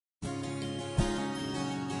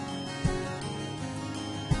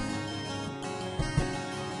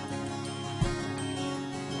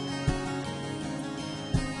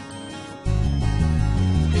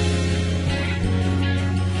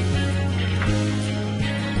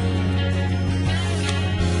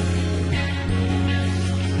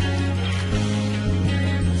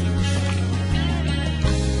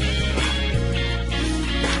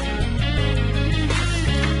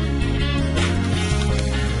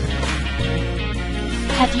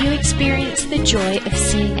Have you experienced the joy of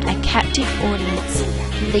seeing a captive audience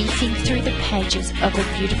leafing through the pages of a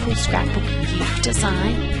beautiful scrapbook you've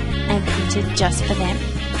designed and printed just for them?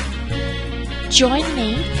 Join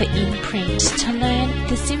me for In Print to learn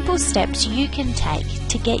the simple steps you can take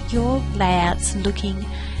to get your layouts looking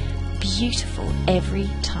beautiful every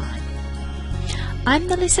time. I'm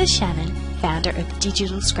Melissa Shannon, founder of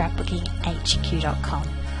digitalscrapbookinghq.com.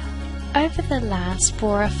 Over the last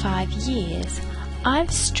 4 or 5 years,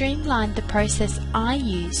 I've streamlined the process I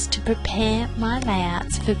use to prepare my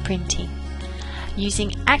layouts for printing,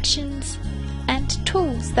 using actions and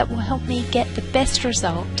tools that will help me get the best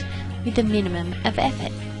result with a minimum of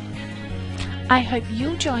effort. I hope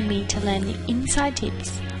you'll join me to learn the inside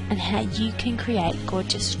tips on how you can create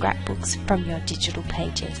gorgeous scrapbooks from your digital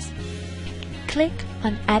pages. Click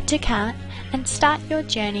on Add to Cart and start your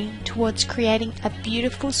journey towards creating a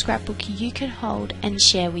beautiful scrapbook you can hold and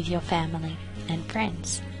share with your family and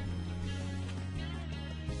friends.